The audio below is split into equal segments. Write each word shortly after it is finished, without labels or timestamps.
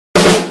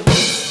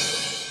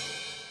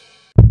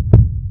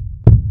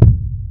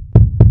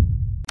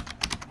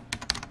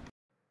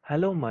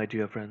Hello, my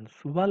dear friends.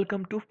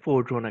 Welcome to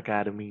Foetron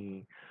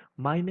Academy.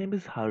 My name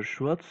is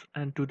Harshwats,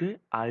 and today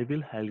I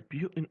will help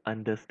you in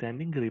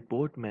understanding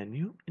report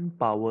menu in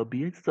Power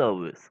BI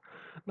service.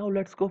 Now,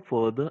 let's go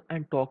further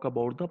and talk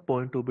about the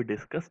point to be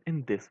discussed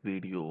in this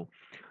video.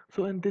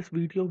 So, in this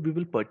video, we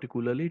will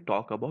particularly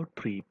talk about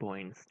 3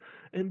 points.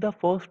 In the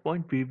first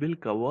point, we will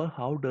cover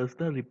how does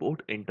the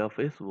report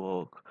interface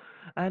work,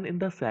 and in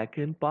the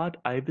second part,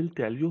 I will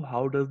tell you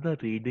how does the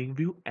reading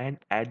view and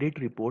edit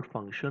report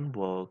function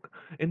work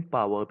in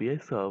Power BI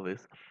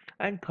service.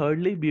 And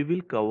thirdly, we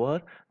will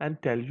cover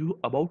and tell you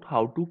about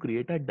how to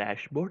create a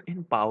dashboard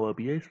in Power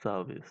BI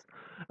service.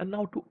 And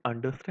now to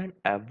understand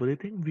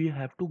everything, we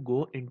have to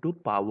go into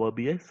Power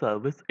BI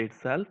service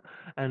itself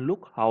and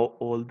look how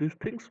all these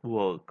things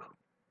work.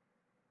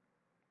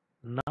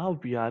 Now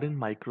we are in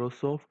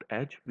Microsoft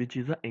Edge, which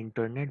is an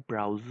internet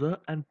browser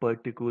and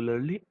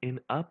particularly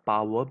in a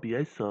Power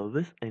BI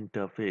service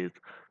interface.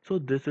 So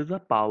this is a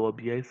Power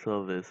BI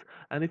service.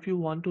 And if you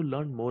want to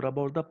learn more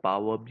about the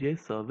Power BI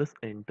service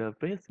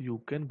interface,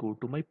 you can go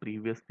to my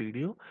previous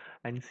video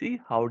and see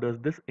how does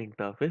this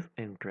interface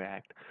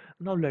interact.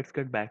 Now let's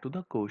get back to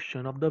the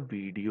question of the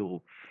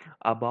video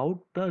about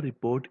the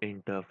report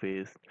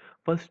interface.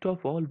 First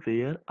of all,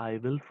 where I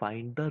will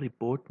find the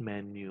report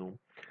menu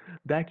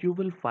that you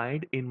will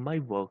find in my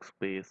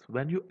workspace.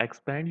 When you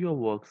expand your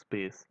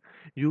workspace,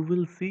 you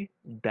will see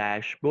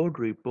dashboard,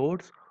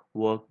 reports,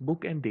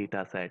 workbook and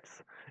data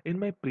sets. In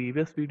my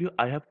previous video,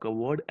 I have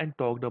covered and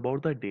talked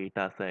about the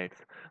data sets.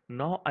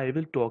 Now I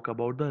will talk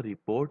about the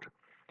report.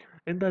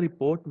 In the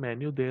report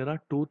menu, there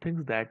are two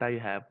things that I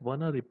have.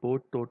 One, a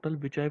report total,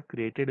 which I have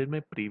created in my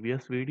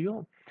previous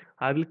video.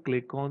 I will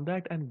click on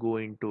that and go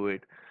into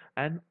it.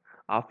 And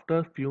after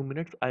a few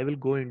minutes, I will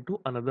go into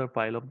another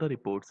file of the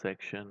report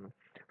section.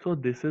 So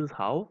this is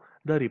how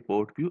the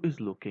report view is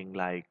looking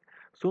like.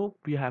 So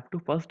we have to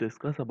first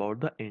discuss about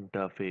the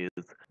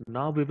interface.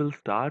 Now we will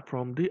start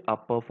from the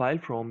upper file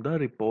from the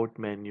report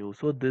menu.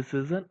 So this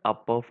is an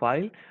upper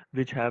file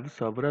which have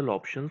several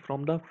options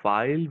from the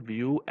file,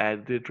 view,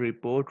 edit,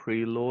 report,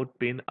 reload,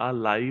 pin a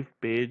live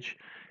page,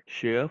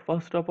 share.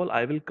 First of all,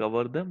 I will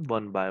cover them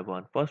one by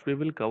one. First, we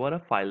will cover a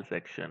file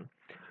section.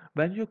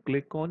 When you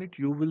click on it,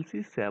 you will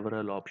see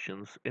several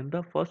options. In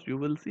the first, you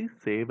will see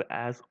save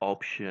as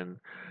option.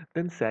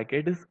 Then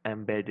second is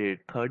embedded.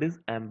 Third is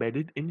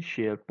embedded in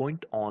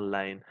SharePoint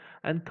Online.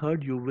 And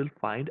third, you will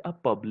find a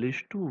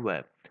publish to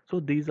web. So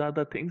these are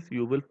the things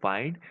you will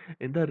find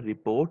in the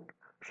report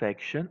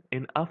section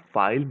in a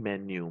file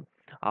menu.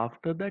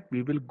 After that,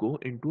 we will go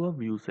into a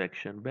view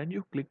section. When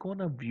you click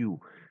on a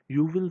view,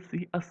 you will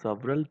see a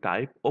several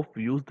type of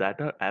views that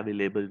are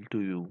available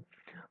to you.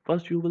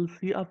 First you will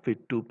see a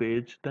fit to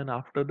page, then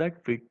after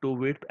that fit to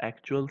width,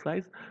 actual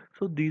size.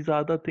 So these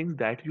are the things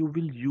that you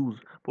will use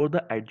for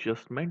the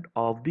adjustment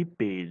of the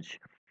page.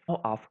 Now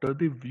after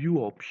the view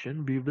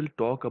option, we will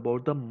talk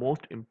about the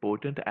most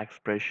important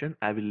expression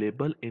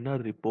available in a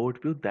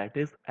report view, that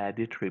is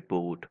edit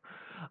report.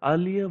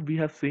 Earlier we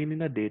have seen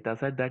in a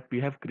dataset that we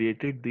have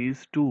created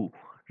these two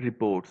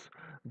reports.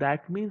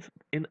 That means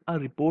in a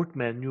report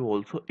menu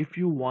also, if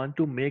you want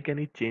to make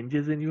any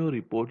changes in your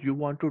report, you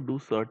want to do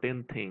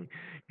certain thing,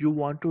 you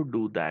want to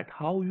do that.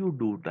 How you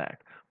do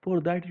that? For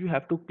that you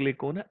have to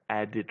click on a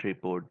edit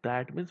report.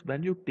 That means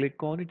when you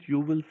click on it, you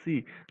will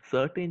see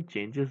certain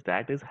changes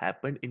that is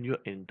happened in your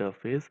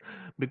interface,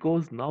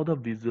 because now the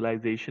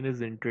visualization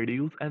is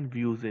introduced and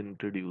views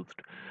introduced.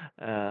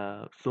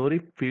 Sorry,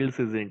 fields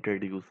is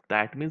introduced.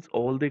 That means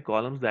all the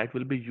columns that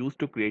will be used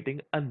to creating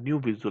a new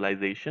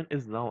visualization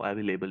is now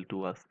available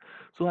to us.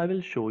 So I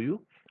will show you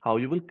how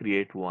you will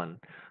create one.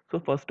 So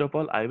first of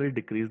all, I will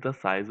decrease the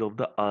size of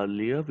the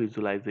earlier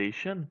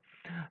visualization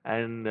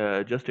and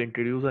just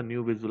introduce a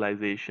new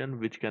visualization,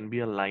 which can be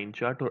a line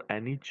chart or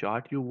any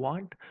chart you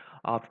want.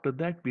 After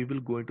that, we will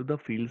go into the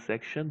field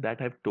section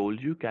that I've told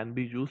you can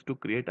be used to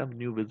create a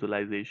new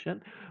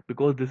visualization,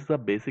 because this is a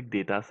basic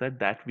data set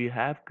that we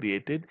have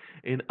created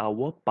in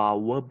our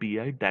Power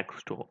BI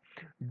desktop.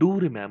 Do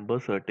remember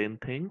certain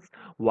things.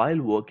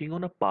 While working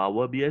on a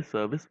Power BI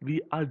service,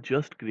 we are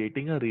just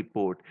creating a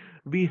report.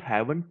 We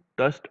haven't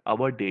touched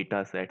our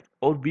data sets,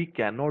 or we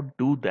cannot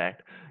do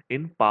that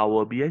in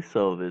Power BI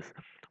service.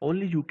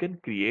 Only you can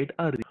create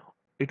a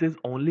it is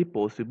only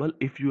possible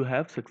if you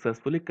have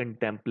successfully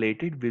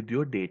contemplated with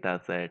your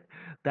data set.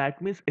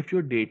 That means if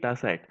your data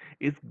set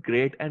is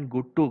great and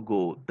good to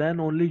go, then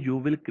only you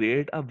will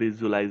create a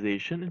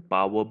visualization in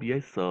Power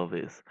BI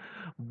service.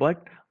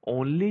 But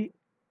only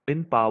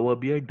in Power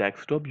BI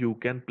desktop you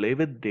can play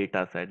with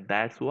data set.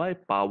 That's why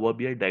Power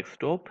BI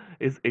desktop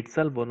is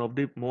itself one of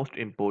the most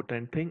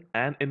important thing,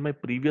 and in my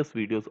previous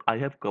videos I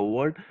have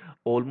covered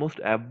almost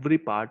every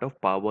part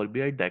of Power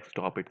BI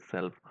desktop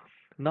itself.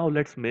 Now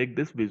let's make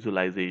this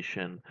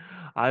visualization.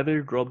 I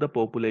will drop the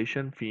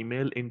population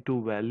female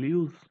into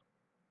values.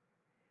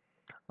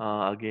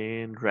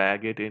 Again,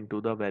 drag it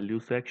into the value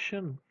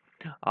section.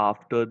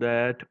 After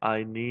that,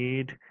 I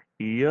need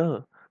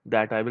year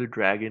that I will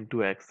drag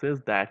into axis.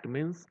 That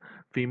means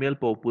female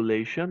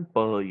population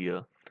per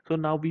year. So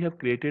now we have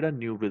created a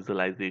new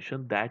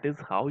visualization. That is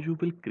how you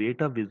will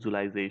create a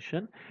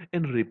visualization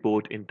in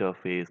report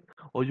interface,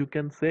 or you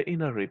can say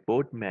in a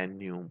report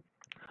menu.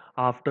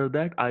 After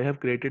that, I have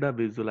created a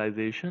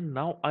visualization.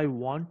 Now I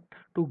want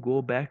to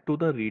go back to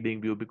the reading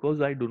view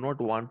because I do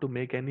not want to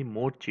make any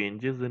more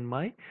changes in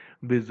my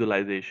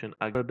visualization.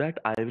 After that,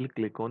 I will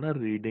click on a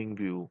reading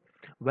view.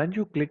 When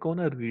you click on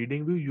a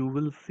reading view, you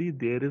will see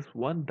there is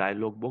one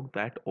dialog box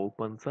that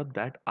opens up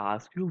that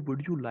asks you,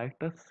 would you like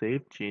to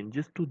save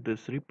changes to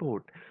this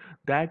report?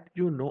 That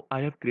I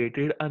have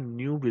created a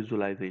new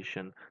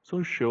visualization.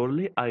 So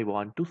surely I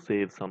want to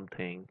save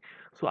something.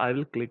 So I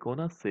will click on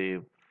a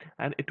save,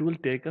 and it will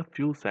take a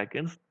few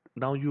seconds.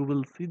 Now you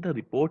will see the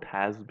report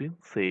has been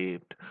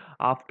saved.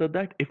 After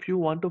that, if you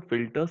want to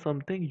filter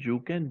something, you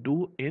can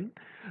do in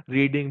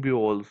reading view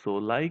also,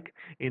 like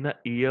in a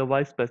year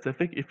wise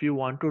specific. If you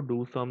want to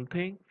do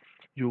something,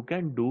 you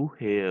can do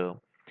here.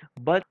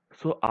 But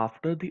so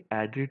after the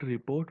edit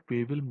report,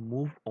 we will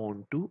move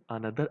on to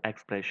another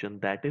expression,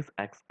 that is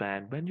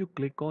expand. When you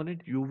click on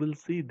it, you will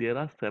see there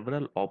are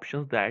several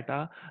options that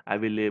are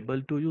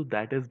available to you,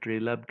 that is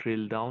drill up,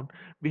 drill down.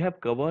 We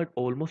have covered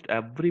almost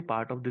every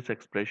part of this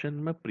expression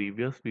in my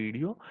previous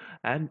video,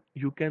 and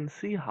you can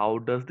see how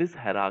does this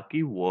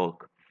hierarchy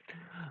work.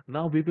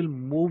 Now we will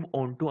move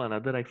on to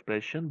another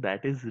expression,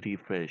 that is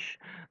refresh.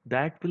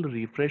 That will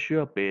refresh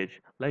your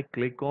page. Like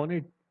click on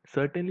it.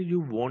 Certainly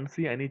you won't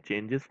see any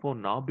changes for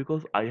now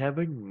because I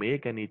haven't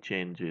make any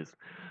changes.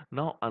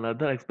 Now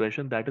another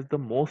expression that is the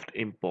most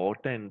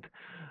important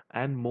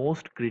and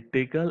most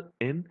critical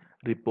in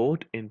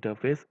report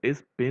interface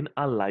is pin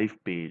a live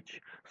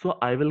page. So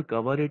I will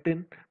cover it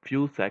in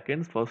few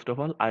seconds. First of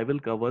all, I will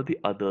cover the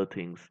other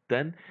things.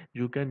 Then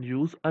you can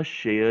use a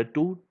share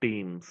to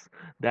teams,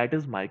 that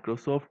is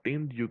Microsoft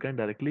Teams. You can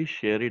directly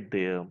share it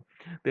there.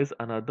 There's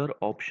another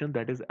option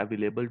that is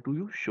available to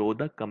you, show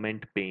the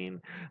comment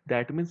pane.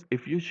 That means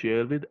if you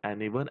share with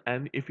anyone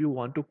and if you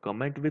want to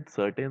comment with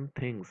certain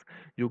things,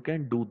 you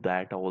can do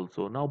that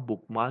also. Now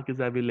bookmark is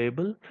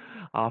available.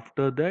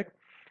 After that,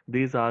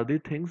 these are the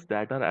things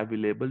that are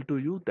available to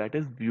you, that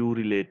is view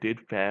related,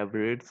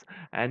 favorites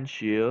and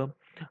share.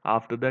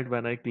 After that,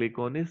 when I click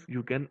on this,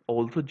 you can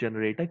also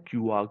generate a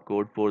QR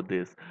code for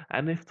this,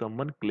 and if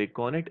someone click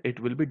on it, it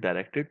will be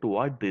directed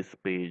toward this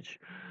page.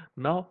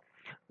 Now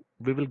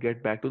we will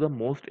get back to the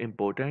most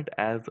important,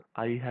 as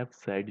I have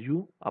said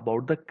you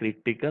about the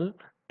critical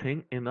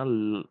thing in a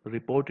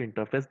report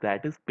interface,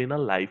 that is pin a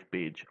live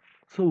page.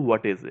 So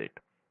what is it?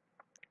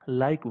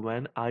 Like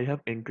when I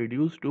have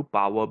introduced to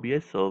Power BI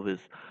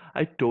service,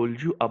 I told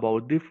you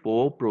about the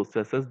four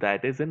processes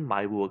that is in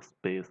my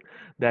workspace.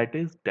 That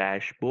is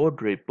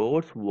dashboard,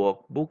 reports,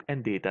 workbook,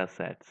 and data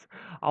sets.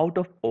 Out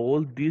of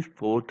all these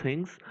four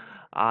things,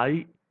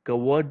 I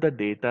covered the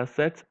data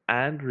sets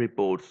and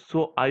reports.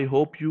 So I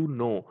hope you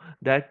know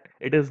that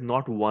it is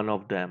not one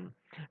of them.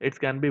 It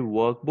can be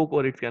workbook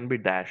or it can be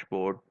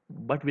dashboard,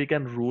 but we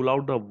can rule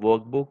out the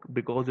workbook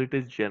because it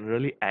is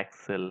generally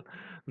Excel.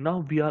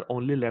 Now we are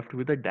only left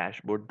with a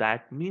dashboard.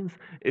 That means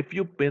if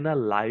you pin a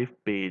live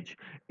page,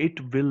 it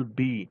will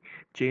be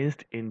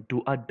changed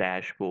into a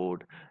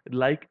dashboard.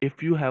 Like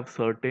if you have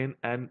certain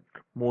and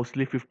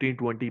mostly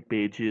 15-20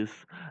 pages,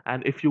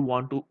 and if you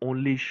want to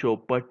only show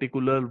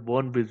particular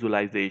one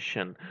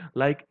visualization,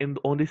 like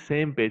on the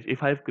same page,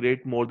 if I've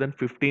create more than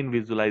 15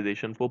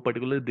 visualization for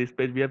particular this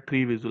page, we have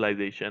three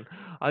visualization.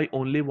 I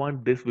only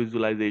want this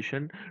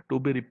visualization to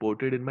be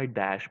reported in my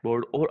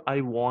dashboard, or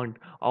I want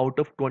out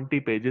of 20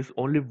 pages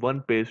only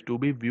one page to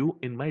be viewed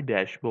in my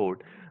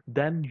dashboard,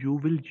 then you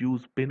will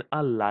use pin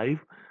a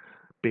live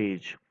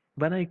page.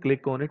 When I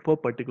click on it, for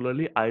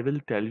particularly I will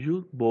tell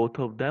you both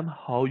of them,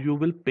 how you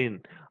will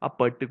pin a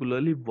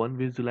particularly one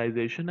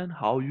visualization and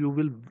how you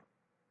will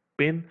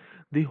pin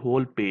the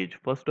whole page.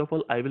 First of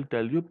all, I will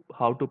tell you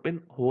how to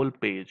pin whole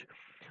page.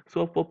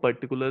 So for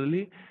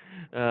particularly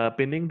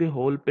pinning the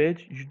whole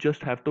page, you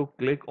just have to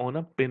click on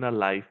a pin a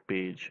live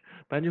page.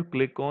 When you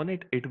click on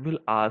it, it will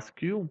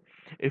ask you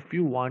if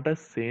you want a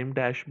same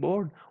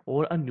dashboard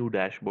or a new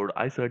dashboard.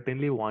 I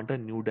certainly want a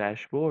new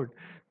dashboard.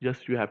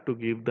 Just you have to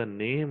give the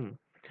name.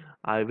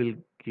 I will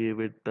give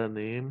it the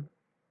name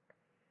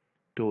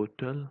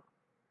total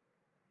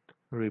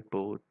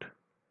report.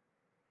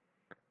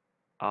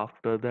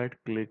 After that,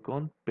 click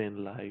on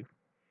pin live.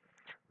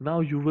 Now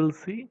you will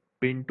see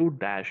pin to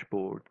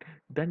dashboard.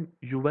 Then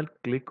you will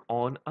click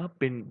on a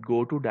pin,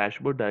 go to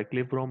dashboard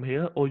directly from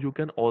here, or you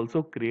can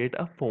also create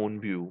a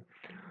phone view.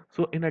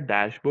 So in a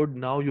dashboard,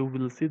 now you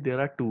will see there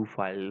are two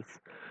files.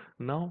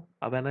 Now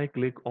when I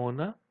click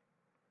on a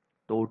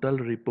total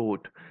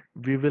report,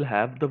 we will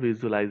have the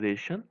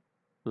visualization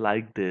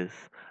like this.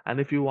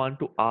 And if you want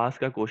to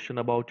ask a question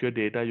about your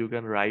data, you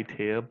can write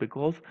here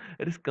because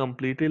it is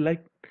completely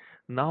like,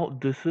 now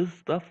this is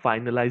the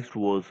finalized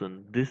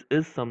version. This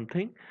is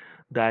something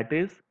that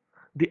is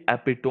the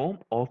epitome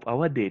of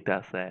our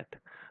data set.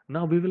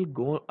 Now we will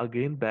go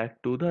again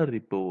back to the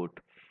report.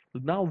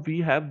 Now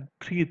we have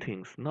three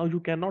things. Now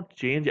you cannot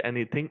change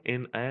anything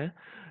in a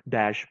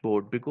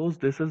dashboard, because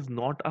this is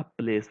not a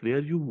place where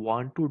you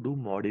want to do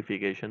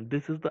modification.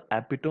 This is the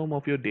epitome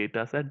of your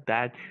data set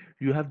that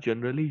you have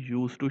generally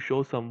used to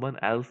show someone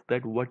else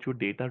that what your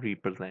data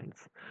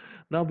represents.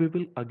 Now we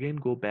will again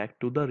go back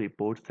to the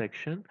report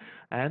section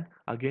and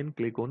again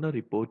click on the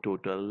report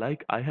total.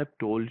 Like I have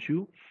told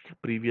you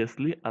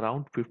previously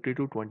around 50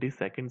 to 20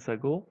 seconds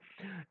ago,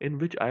 in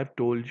which I have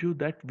told you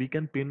that we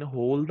can pin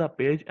whole the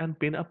page and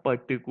pin a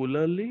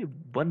particularly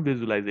one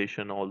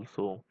visualization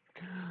also.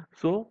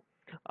 So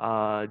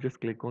just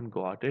click on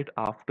got it.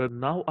 After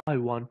now I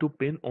want to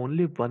pin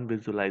only one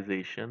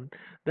visualization.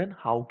 Then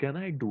how can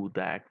I do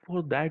that?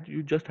 For that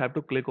you just have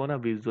to click on a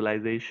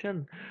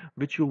visualization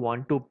which you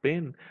want to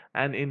pin,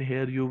 and in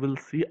here you will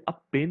see a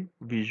pin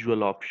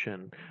visual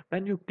option.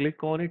 When you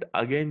click on it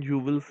again, you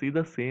will see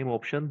the same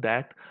option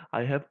that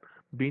I have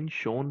been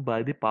shown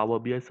by the Power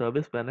BI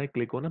service when I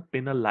click on a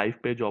pin a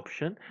live page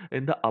option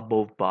in the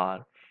above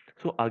bar.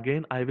 So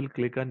again I will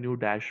click a new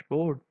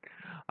dashboard.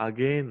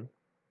 Again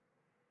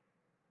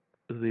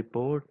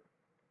report,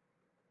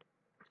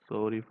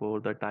 sorry for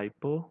the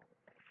typo.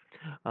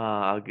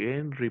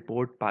 Again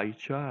report pie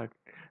chart,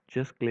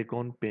 just click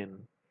on pin.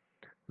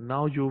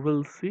 Now you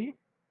will see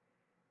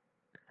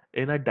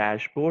in a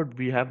dashboard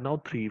we have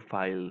now three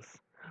files: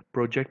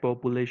 project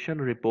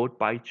population, report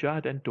pie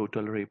chart, and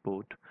total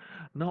report.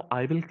 Now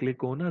I will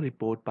click on a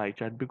report pie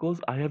chart because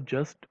I have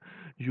just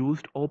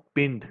used or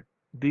pinned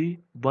the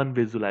one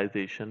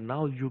visualization.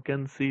 Now you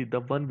can see the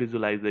one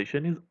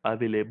visualization is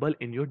available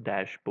in your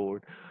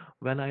dashboard.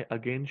 When I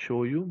again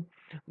show you,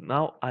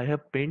 now I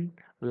have pinned,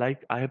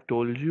 like I have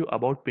told you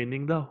about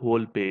pinning the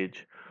whole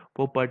page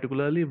for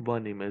particularly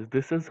one image.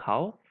 This is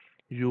how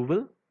you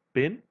will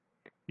pin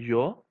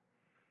your,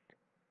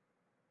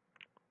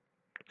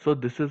 so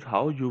this is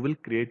how you will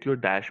create your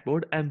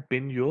dashboard and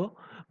pin your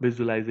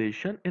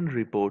visualization in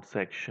report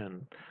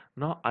section.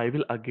 Now I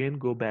will again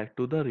go back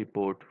to the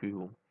report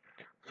view.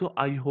 So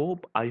I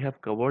hope I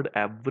have covered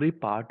every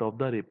part of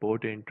the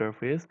report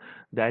interface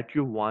that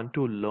you want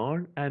to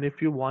learn, and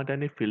if you want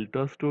any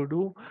filters to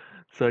do,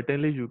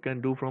 certainly you can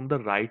do from the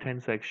right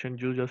hand section.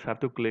 You just have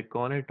to click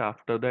on it.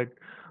 After that,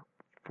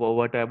 for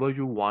whatever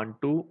you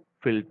want to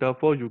filter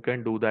for, you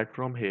can do that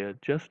from here.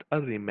 Just a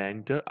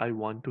reminder, I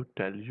want to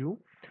tell you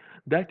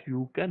that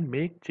you can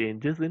make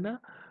changes in a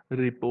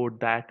report.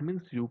 That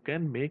means you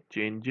can make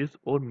changes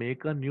or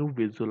make a new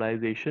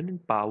visualization in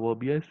Power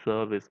BI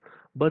service,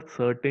 but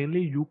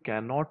certainly you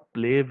cannot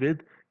play with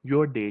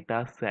your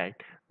data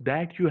set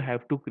that you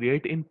have to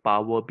create in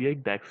Power BI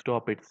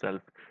desktop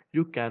itself.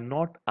 You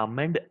cannot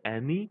amend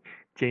any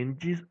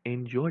changes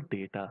in your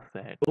data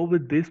set. So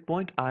with this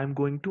point I am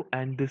going to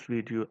end this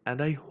video,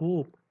 and I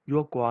hope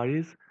your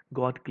queries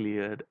got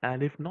cleared,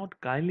 and if not,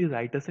 kindly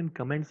write us in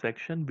comment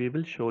section. We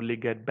will surely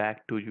get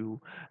back to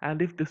you.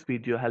 And if this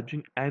video helped you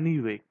in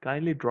any way,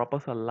 kindly drop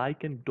us a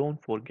like and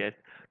don't forget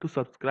to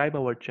subscribe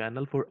our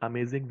channel for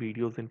amazing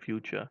videos in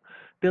future.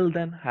 Till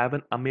then, have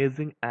an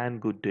amazing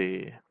and good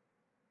day.